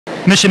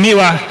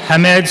Mheshimiwa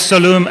Hamed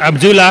Salum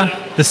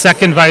Abdullah, the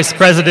second Vice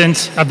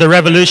President of the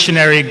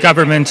Revolutionary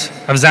Government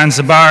of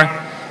Zanzibar,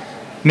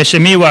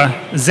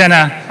 Mheshimiwa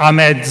Zena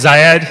Ahmed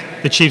Zayed,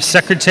 the Chief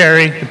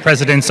Secretary, the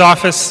President's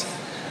Office,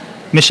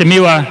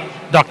 Mheshimiwa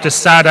Dr.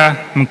 Sada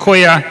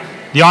Mkoya,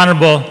 the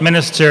Honorable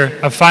Minister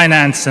of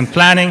Finance and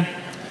Planning,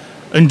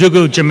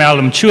 Ndugu Jamal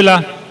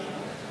Mchula,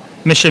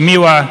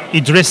 Mheshimiwa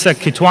Idrissa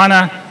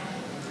Kitwana,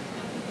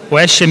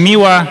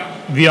 Waheshimiwa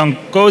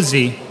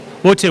viongozi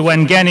wote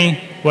wageni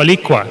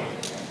walikwa.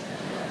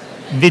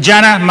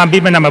 Vijana,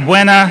 mabibi na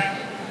mabwana,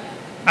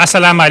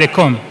 assalamu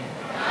alaikum.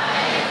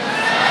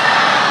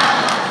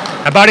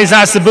 Habari za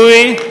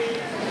asubuhi.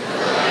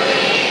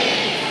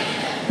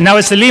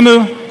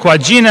 Nawasalimu kwa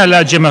jina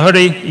la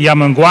Jamhuri ya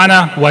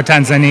Muungano wa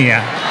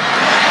Tanzania.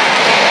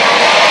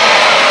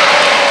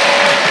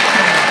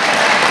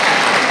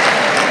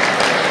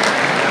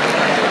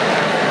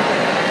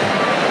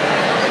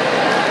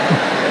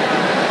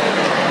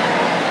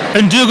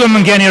 Ndugu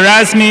mgeni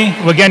rasmi,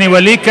 wageni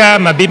walika,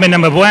 mabibi na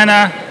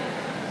mabwana.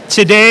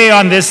 Today,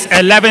 on this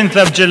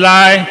 11th of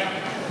July,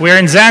 we're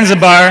in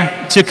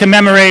Zanzibar to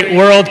commemorate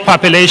World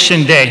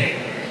Population Day,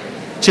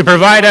 to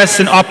provide us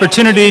an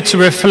opportunity to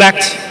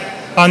reflect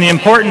on the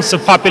importance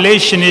of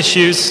population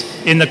issues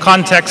in the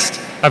context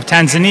of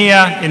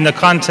Tanzania, in the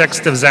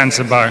context of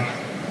Zanzibar,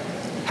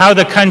 how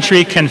the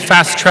country can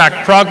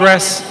fast-track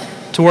progress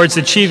towards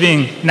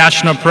achieving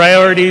national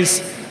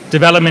priorities,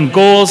 development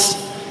goals,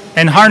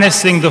 and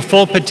harnessing the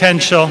full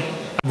potential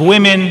of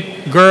women,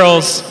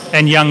 girls,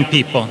 and young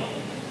people.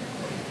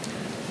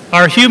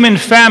 Our human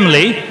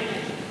family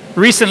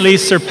recently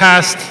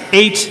surpassed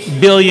 8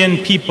 billion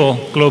people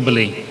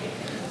globally,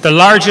 the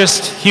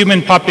largest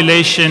human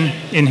population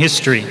in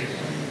history.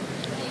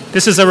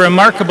 This is a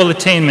remarkable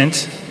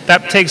attainment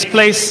that takes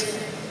place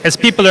as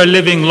people are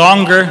living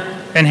longer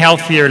and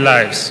healthier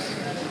lives.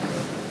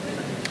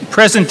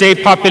 Present-day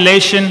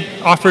population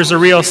offers a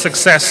real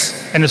success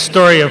and a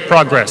story of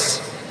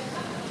progress.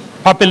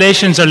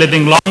 Populations are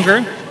living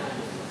longer.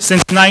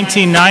 Since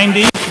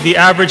 1990, the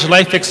average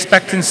life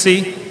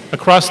expectancy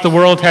across the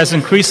world has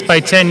increased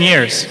by 10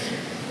 years.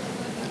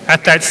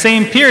 At that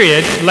same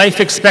period, life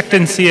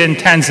expectancy in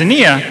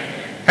Tanzania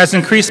has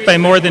increased by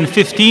more than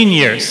 15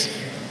 years.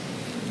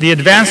 The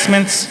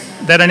advancements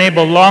that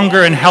enable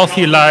longer and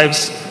healthy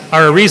lives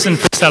are a reason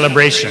for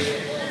celebration.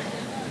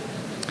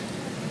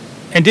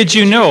 And did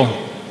you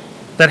know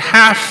that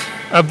half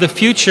of the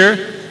future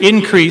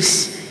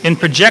increase in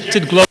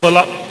projected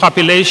global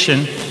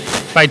population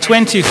by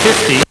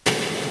 2050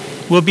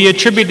 will be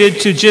attributed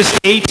to just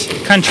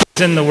 8 countries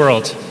in the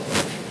world?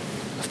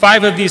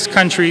 5 of these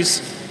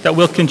countries that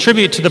will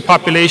contribute to the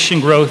population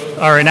growth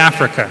are in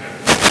Africa,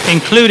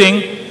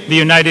 including the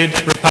United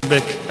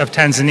Republic of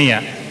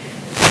Tanzania.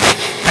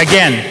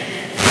 Again,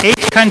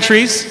 8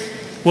 countries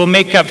will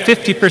make up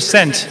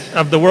 50%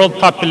 of the world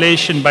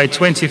population by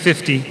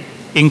 2050,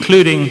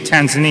 including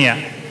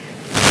Tanzania.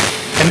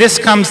 And this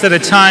comes at a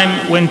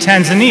time when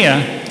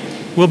Tanzania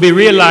will be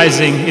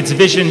realizing its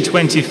Vision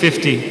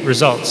 2050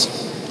 results.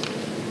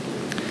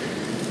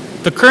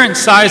 The current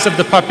size of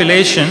the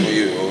population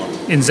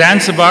in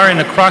Zanzibar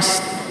and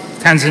across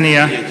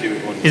Tanzania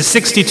is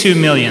 62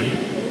 million,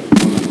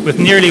 with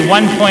nearly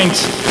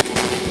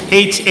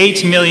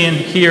 1.88 million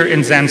here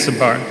in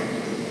Zanzibar.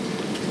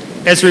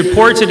 As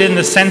reported in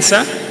the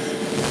Census,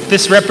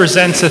 this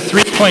represents a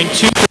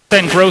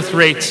 3.2% growth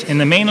rate in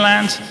the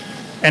mainland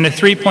and a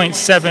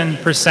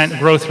 3.7%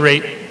 growth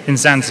rate in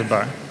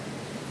Zanzibar.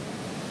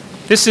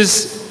 This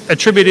is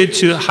attributed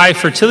to a high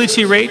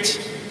fertility rate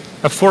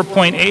of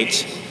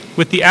 4.8,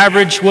 with the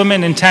average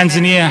woman in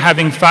Tanzania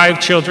having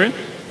 5 children,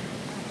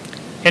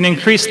 an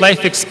increased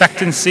life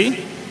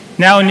expectancy,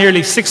 now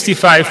nearly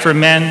 65 for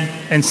men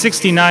and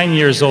 69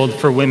 years old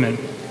for women.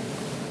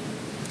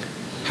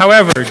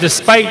 However,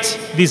 despite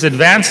these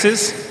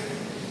advances,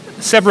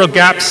 several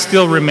gaps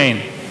still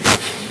remain,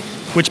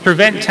 which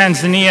prevent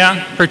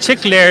Tanzania,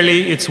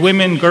 particularly its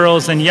women,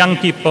 girls, and young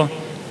people,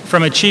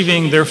 from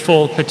achieving their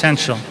full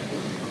potential.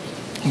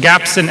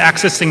 Gaps in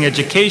accessing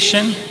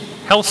education,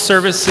 health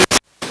services,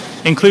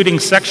 including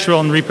sexual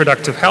and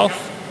reproductive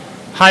health,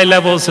 high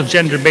levels of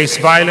gender-based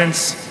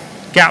violence,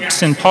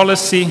 gaps in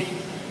policy,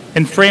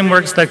 and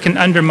frameworks that can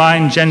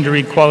undermine gender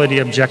equality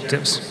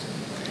objectives.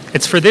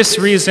 It's for this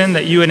reason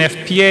that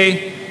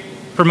UNFPA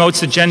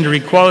promotes a gender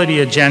equality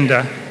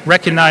agenda,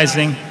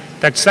 recognizing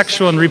that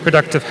sexual and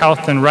reproductive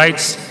health and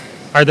rights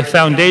are the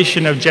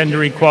foundation of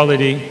gender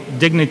equality,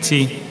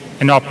 dignity,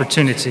 and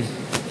opportunity.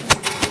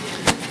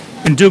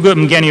 Ndugu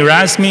mgeni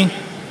rasmi,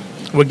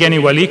 wageni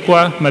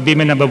walikwa,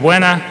 mabibi na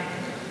mabwana.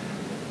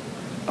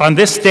 On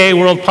this day,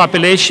 World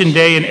Population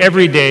Day, and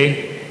every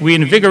day, we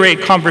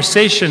invigorate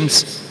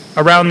conversations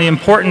around the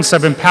importance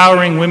of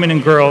empowering women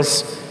and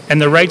girls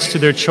and the rights to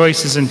their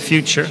choices and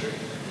future.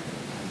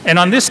 And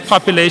on this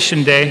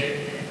Population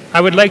Day,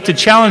 I would like to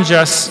challenge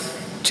us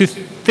to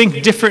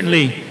think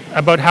differently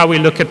about how we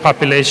look at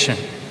population.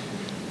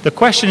 The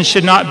question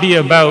should not be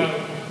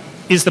about,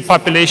 is the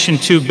population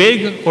too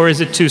big or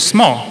is it too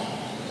small?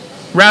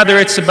 Rather,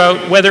 it's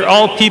about whether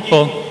all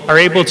people are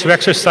able to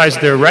exercise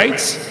their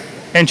rights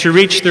and to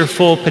reach their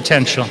full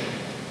potential.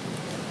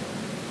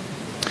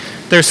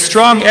 There's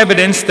strong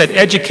evidence that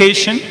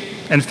education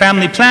and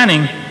family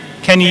planning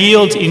can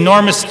yield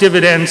enormous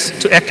dividends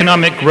to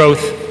economic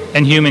growth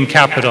and human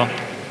capital.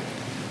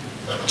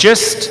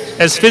 Just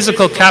as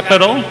physical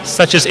capital,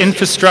 such as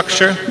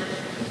infrastructure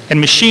and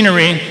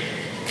machinery,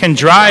 can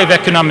drive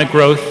economic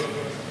growth,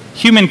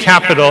 human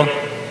capital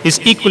is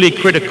equally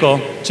critical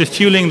to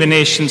fueling the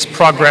nation's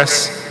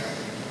progress,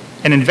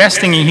 and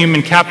investing in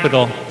human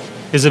capital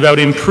is about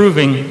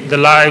improving the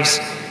lives,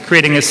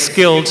 creating a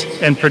skilled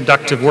and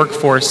productive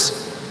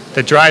workforce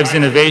that drives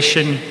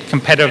innovation,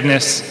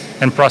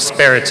 competitiveness, and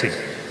prosperity.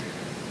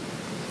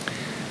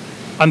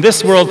 On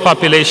this World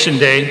Population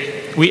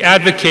Day, we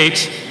advocate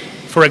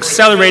for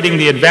accelerating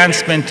the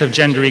advancement of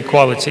gender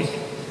equality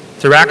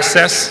through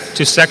access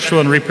to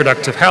sexual and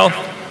reproductive health,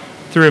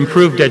 through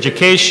improved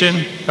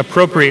education,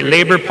 appropriate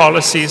labor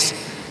policies,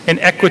 and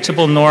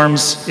equitable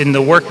norms in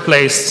the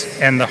workplace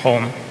and the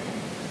home.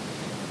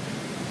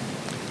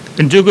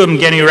 Ndugu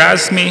mgeni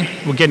rasmi,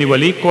 wageni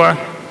walikwa,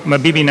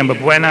 mabibi na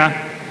mabwana,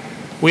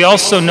 we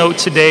also note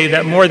today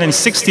that more than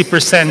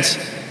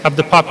 60% of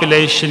the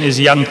population is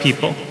young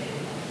people,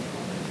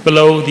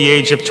 below the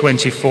age of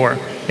 24,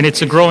 and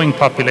it's a growing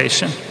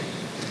population.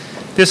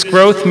 This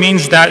growth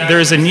means that there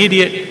is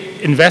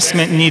immediate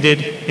investment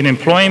needed in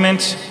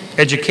employment,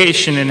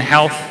 education, and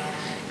health,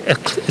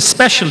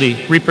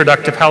 especially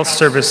reproductive health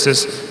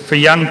services for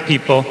young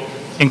people,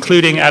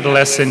 including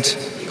adolescent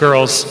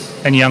girls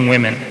and young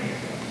women.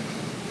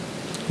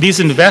 These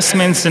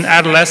investments in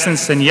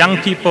adolescents and young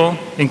people,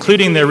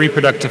 including their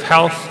reproductive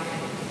health,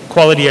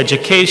 quality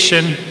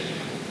education,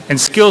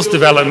 and skills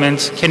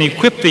development, can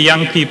equip the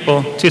young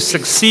people to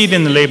succeed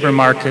in the labor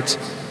market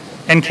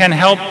and can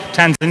help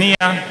Tanzania,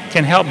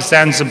 can help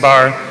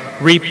Zanzibar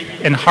reap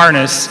and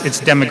harness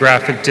its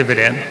demographic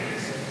dividend.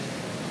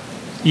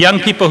 Young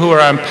people who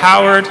are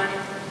empowered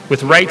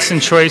with rights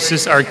and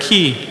choices are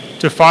key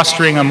to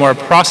fostering a more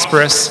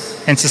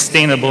prosperous and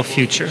sustainable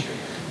future.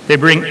 They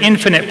bring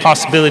infinite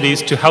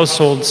possibilities to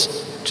households,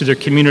 to their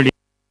community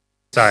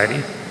and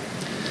society.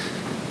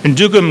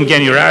 Ndugu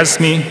mgeni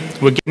rasmi,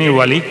 wageni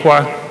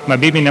walikwa,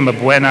 mabibi na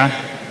mabwana,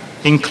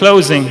 in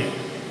closing,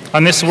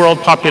 on this World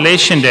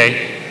Population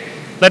Day,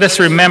 let us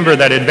remember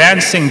that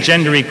advancing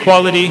gender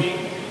equality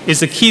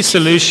is a key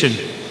solution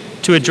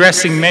to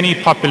addressing many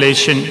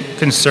population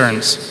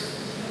concerns.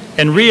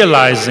 And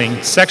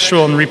realizing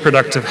sexual and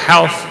reproductive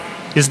health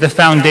is the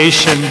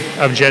foundation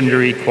of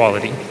gender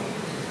equality.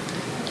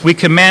 We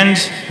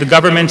commend the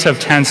government of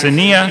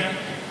Tanzania,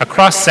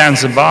 across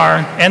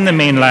Zanzibar and the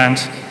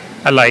mainland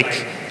alike,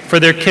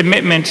 for their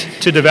commitment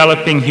to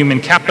developing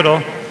human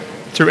capital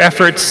through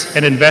efforts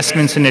and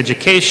investments in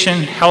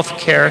education,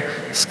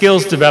 healthcare,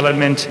 skills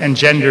development, and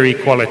gender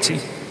equality.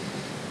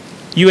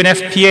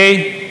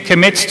 UNFPA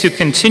commits to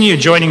continue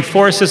joining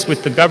forces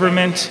with the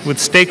government, with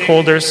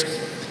stakeholders,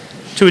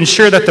 to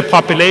ensure that the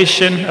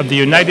population of the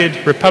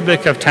United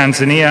Republic of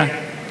Tanzania,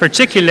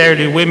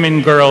 particularly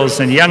women,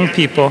 girls, and young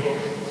people,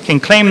 can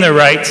claim their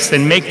rights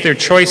and make their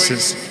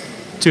choices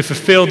to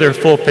fulfill their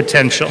full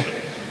potential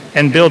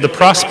and build a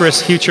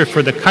prosperous future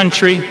for the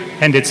country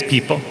and its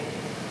people.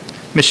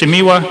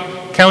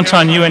 Mheshimiwa, count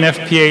on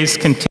UNFPA's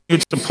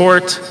continued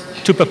support.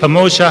 Tupa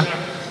pamoja,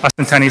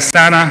 asanteni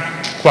sana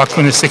kwa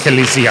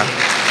kunisikilizia.